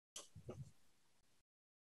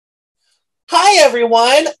Hi,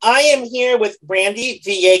 everyone. I am here with Randy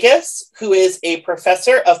Villegas, who is a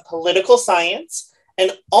professor of political science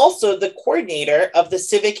and also the coordinator of the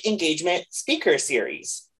Civic Engagement Speaker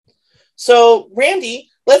Series. So, Randy,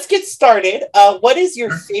 let's get started. What is your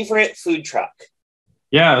favorite food truck?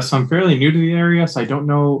 Yeah, so I'm fairly new to the area, so I don't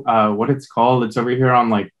know what it's called. It's over here on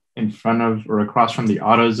like in front of or across from the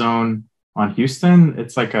AutoZone on Houston.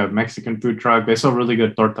 It's like a Mexican food truck. They sell really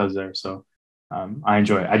good tortas there, so I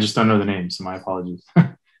enjoy it. I just don't know the name, so my apologies.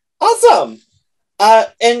 Awesome.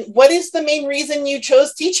 And what is the main reason you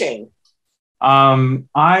chose teaching?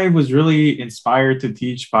 I was really inspired to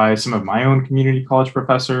teach by some of my own community college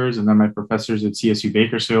professors, and then my professors at CSU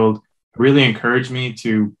Bakersfield really encouraged me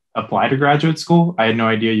to apply to graduate school. I had no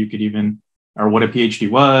idea you could even, or what a PhD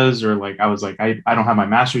was, or like I was like, I don't have my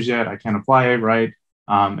master's yet, I can't apply, right?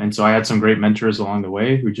 And so I had some great mentors along the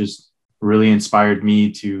way who just really inspired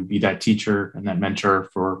me to be that teacher and that mentor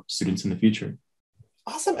for students in the future.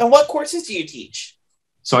 Awesome. And what courses do you teach?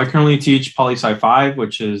 So I currently teach Poli Sci 5,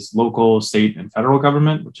 which is local, state, and federal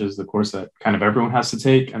government, which is the course that kind of everyone has to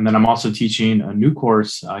take. And then I'm also teaching a new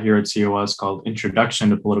course here at COS called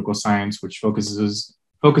Introduction to Political Science, which focuses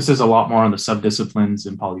a lot more on the subdisciplines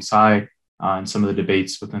in poli sci and some of the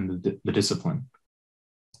debates within the discipline.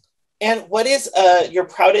 And what is your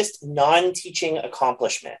proudest non-teaching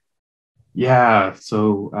accomplishment? Yeah,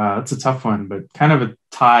 so it's a tough one, but kind of a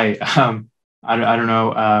tie. I don't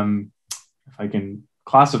know if I can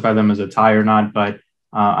classify them as a tie or not, but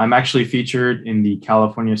I'm actually featured in the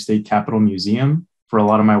California State Capitol Museum for a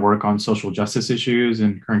lot of my work on social justice issues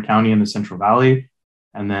in Kern County and the Central Valley.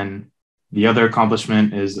 And then the other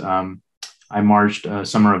accomplishment is I marched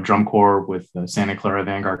Summer of Drum Corps with the Santa Clara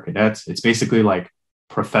Vanguard Cadets. It's basically like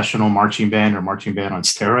professional marching band or marching band on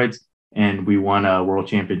steroids. And we won a world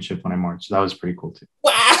championship when I marched. So that was pretty cool too.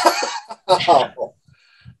 Wow.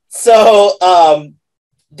 So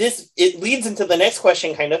it leads into the next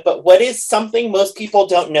question kind of, but what is something most people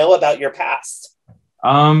don't know about your past?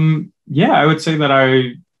 Yeah, I would say that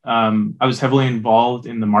I was heavily involved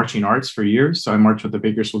in the marching arts for years. So I marched with the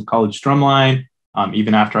Bakersfield College Drumline,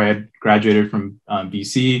 even after I had graduated from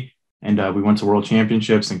BC. And we went to world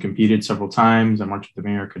championships and competed several times. I marched with the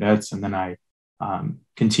Vanguard Cadets, and then I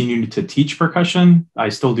continued to teach percussion. I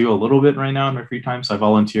still do a little bit right now in my free time. So I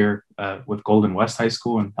volunteer with Golden West High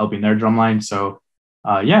School and helping their drumline. So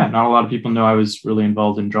yeah, not a lot of people know I was really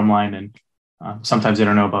involved in drumline, and sometimes they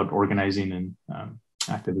don't know about organizing and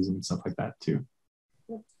activism and stuff like that too.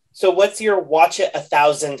 So what's your watch it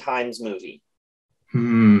 1,000 times movie?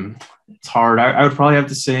 It's hard. I would probably have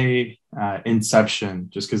to say Inception,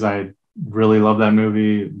 just because I really love that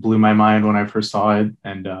movie. It blew my mind when I first saw it,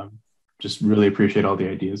 and just really appreciate all the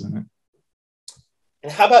ideas in it.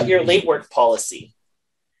 And how about your late work policy?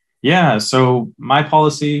 Yeah, so my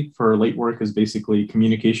policy for late work is basically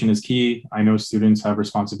communication is key. I know students have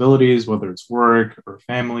responsibilities, whether it's work or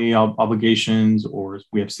family obligations, or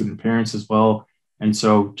we have student parents as well. And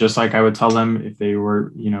so just like I would tell them if they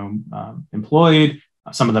were, employed,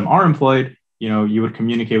 some of them are employed, you would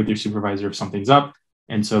communicate with your supervisor if something's up.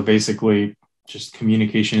 And so basically just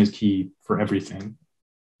communication is key for everything.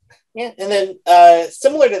 Yeah. And then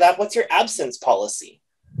similar to that, what's your absence policy?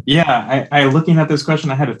 Yeah, I looking at this question,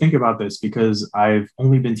 I had to think about this because I've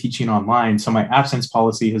only been teaching online. So my absence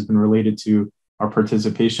policy has been related to our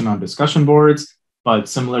participation on discussion boards, but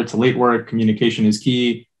similar to late work, communication is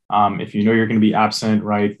key. If you know you're going to be absent,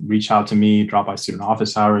 right, reach out to me, drop by student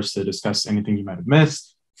office hours to discuss anything you might have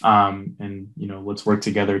missed. And let's work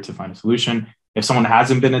together to find a solution. If someone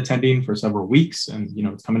hasn't been attending for several weeks and,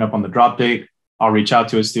 it's coming up on the drop date, I'll reach out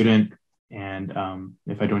to a student. And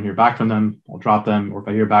if I don't hear back from them, I'll drop them. Or if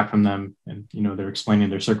I hear back from them and, they're explaining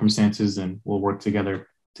their circumstances, then we'll work together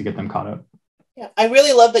to get them caught up. Yeah, I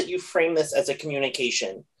really love that you frame this as a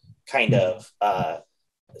communication kind of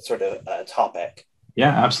topic. Yeah,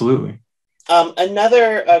 absolutely.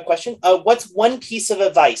 Another question, what's one piece of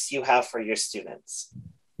advice you have for your students?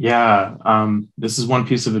 Yeah, this is one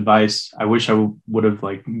piece of advice I wish I would have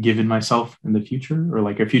given myself in the future, or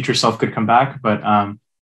a future self could come back. But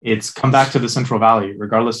it's come back to the Central Valley,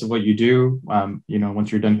 regardless of what you do.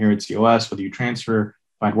 Once you're done here at COS, whether you transfer,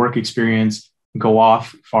 find work experience, go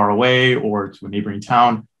off far away or to a neighboring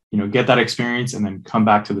town, get that experience and then come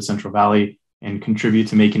back to the Central Valley and contribute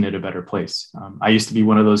to making it a better place. I used to be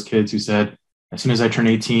one of those kids who said, as soon as I turn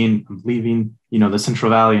 18, I'm leaving, the Central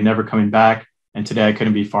Valley and never coming back. And today I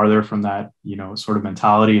couldn't be farther from that, sort of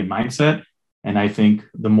mentality and mindset. And I think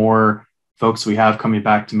the more folks we have coming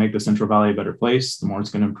back to make the Central Valley a better place, the more it's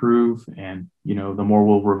going to improve. And, the more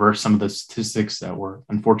we'll reverse some of the statistics that we're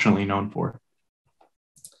unfortunately known for.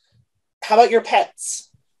 How about your pets?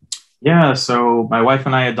 Yeah, so my wife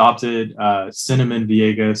and I adopted Cinnamon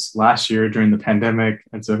Villegas last year during the pandemic,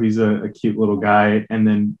 and so he's a cute little guy. And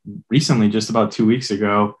then recently, just about 2 weeks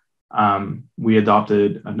ago, we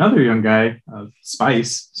adopted another young guy,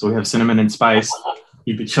 Spice. So we have Cinnamon and Spice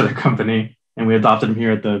keep each other company, and we adopted him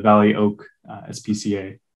here at the Valley Oak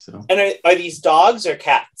SPCA. So And are these dogs or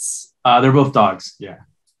cats? they're both dogs. Yeah,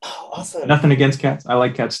 Oh, awesome. nothing against cats. I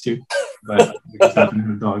like cats too, but we just happen to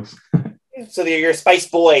have dogs. So they're your Spice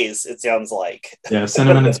Boys, it sounds like. Yeah,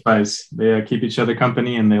 Cinnamon and Spice. They keep each other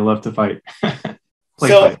company and they love to fight.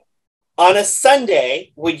 So Fight. on a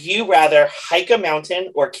Sunday, would you rather hike a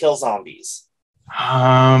mountain or kill zombies?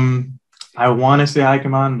 I want to say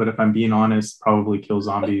Ikemen, but if I'm being honest, probably kill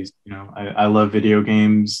zombies. I love video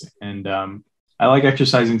games and I like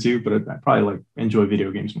exercising too, but I probably like enjoy video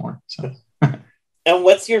games more. So And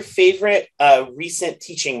what's your favorite recent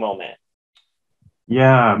teaching moment?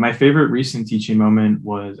 yeah, my favorite recent teaching moment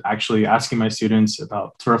was actually asking my students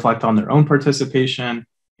to reflect on their own participation.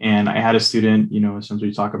 And I had a student, since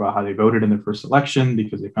we talk about how they voted in their first election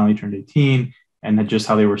because they finally turned 18, and just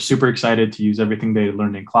how they were super excited to use everything they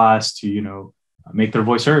learned in class to, make their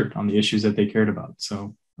voice heard on the issues that they cared about.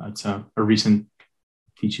 So that's a recent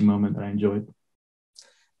teaching moment that I enjoyed.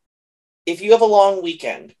 If you have a long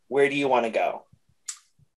weekend, where do you want to go?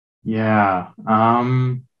 Yeah,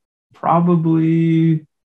 probably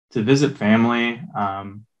to visit family,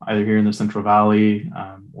 either here in the Central Valley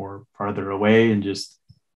or farther away, and just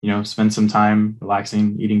spend some time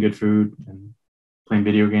relaxing, eating good food, and playing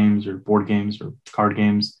video games or board games or card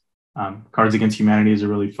games. Cards Against Humanity is a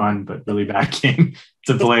really fun but really bad game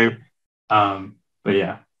to play. But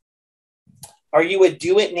yeah. Are you a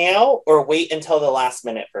do it now or wait until the last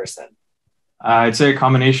minute person? I'd say a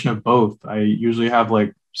combination of both. I usually have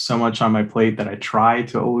like so much on my plate that I try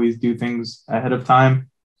to always do things ahead of time,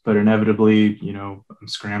 but inevitably, I'm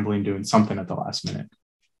scrambling doing something at the last minute.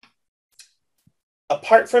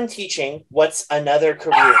 Apart from teaching, what's another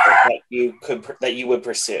career that you would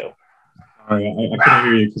pursue? Sorry, I couldn't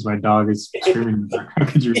hear you because my dog is screaming in the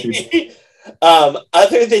background. Could you repeat?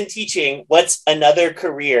 Other than teaching, what's another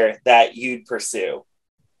career that you'd pursue?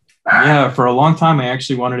 Yeah, for a long time, I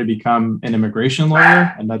actually wanted to become an immigration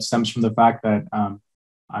lawyer. And that stems from the fact that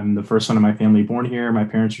I'm the first one in my family born here. My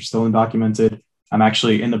parents are still undocumented. I'm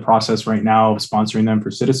actually in the process right now of sponsoring them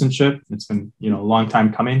for citizenship. It's been, a long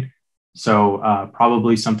time coming. So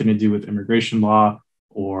probably something to do with immigration law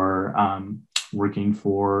or working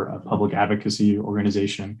for a public advocacy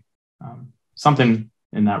organization, something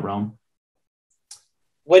in that realm.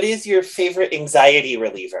 What is your favorite anxiety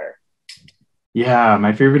reliever? Yeah,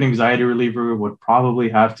 my favorite anxiety reliever would probably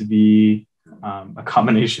have to be a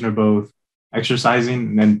combination of both exercising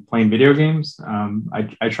and then playing video games.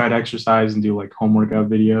 I try to exercise and do like home workout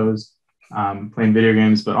videos, playing video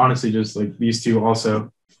games, but honestly, just like these two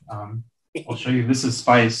also. I'll show you. This is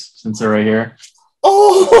Spice since they're right here.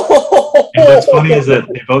 Oh! And what's funny is that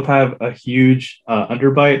they both have a huge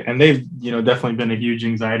underbite, and they've definitely been a huge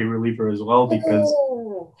anxiety reliever as well because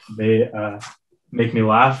they make me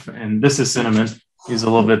laugh. And this is Cinnamon. He's a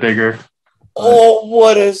little bit bigger. Oh,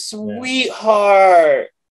 what a sweetheart!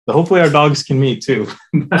 So hopefully our dogs can meet too.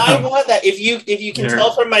 I want that. If you can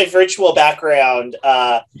tell from my virtual background,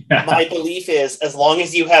 my belief is as long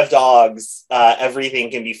as you have dogs,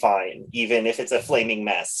 everything can be fine, even if it's a flaming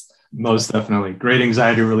mess. Most definitely. Great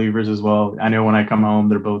anxiety relievers as well. I know when I come home,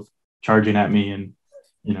 they're both charging at me and,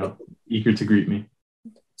 eager to greet me.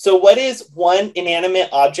 So what is one inanimate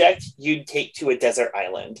object you'd take to a desert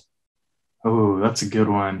island? Oh, that's a good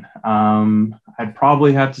one. I'd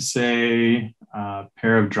probably have to say a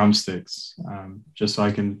pair of drumsticks, just so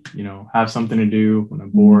I can, have something to do when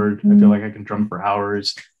I'm bored. I feel like I can drum for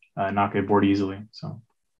hours, not get bored easily. So.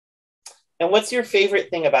 And what's your favorite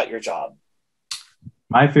thing about your job?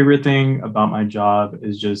 My favorite thing about my job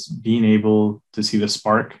is just being able to see the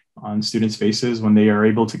spark on students' faces when they are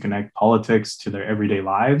able to connect politics to their everyday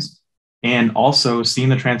lives, and also seeing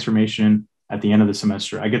the transformation at the end of the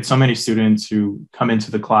semester. I get so many students who come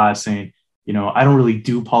into the class saying, I don't really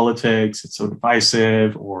do politics. It's so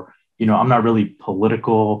divisive, or, I'm not really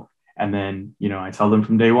political. And then, I tell them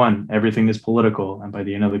from day one, everything is political. And by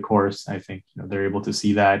the end of the course, I think, they're able to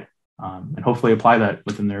see that and hopefully apply that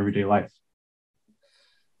within their everyday life.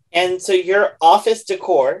 And so your office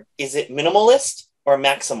decor, is it minimalist or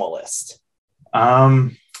maximalist?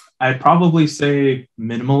 I'd probably say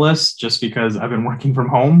minimalist just because I've been working from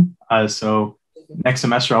home. So next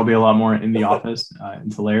semester, I'll be a lot more in the office in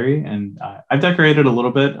Tulare. And I've decorated a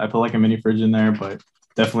little bit. I put like a mini fridge in there, but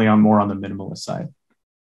definitely I'm more on the minimalist side.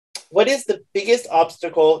 What is the biggest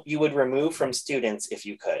obstacle you would remove from students if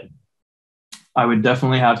you could? I would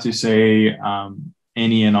definitely have to say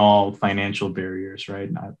any and all financial barriers, right?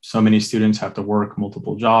 So many students have to work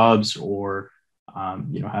multiple jobs or,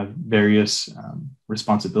 have various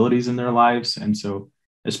responsibilities in their lives. And so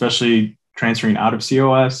especially transferring out of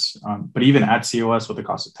COS, but even at COS with the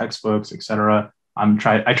cost of textbooks, et cetera, I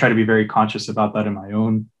try to be very conscious about that in my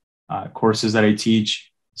own courses that I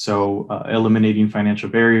teach. So eliminating financial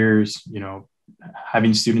barriers,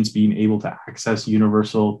 having students being able to access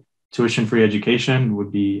universal tuition-free education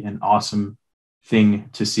would be an awesome thing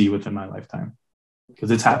to see within my lifetime,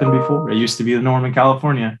 because it's happened before. It used to be the norm in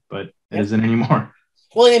California, but it isn't anymore.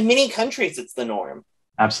 Well, in many countries, it's the norm.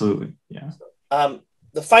 Absolutely. Yeah.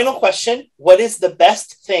 The final question, what is the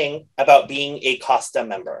best thing about being a Costa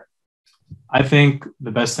member? I think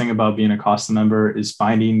the best thing about being a Costa member is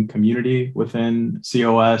finding community within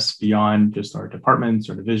COS beyond just our departments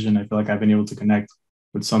or division. I feel like I've been able to connect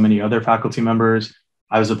with so many other faculty members.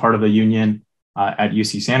 I was a part of a union at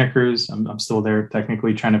UC Santa Cruz. I'm still there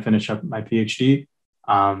technically trying to finish up my PhD.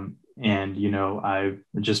 And, I'm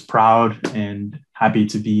just proud and happy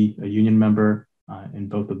to be a union member in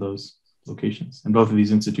both of those locations and both of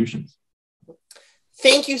these institutions.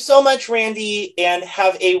 Thank you so much, Randy, and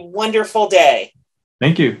have a wonderful day.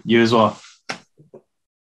 Thank you. You as well.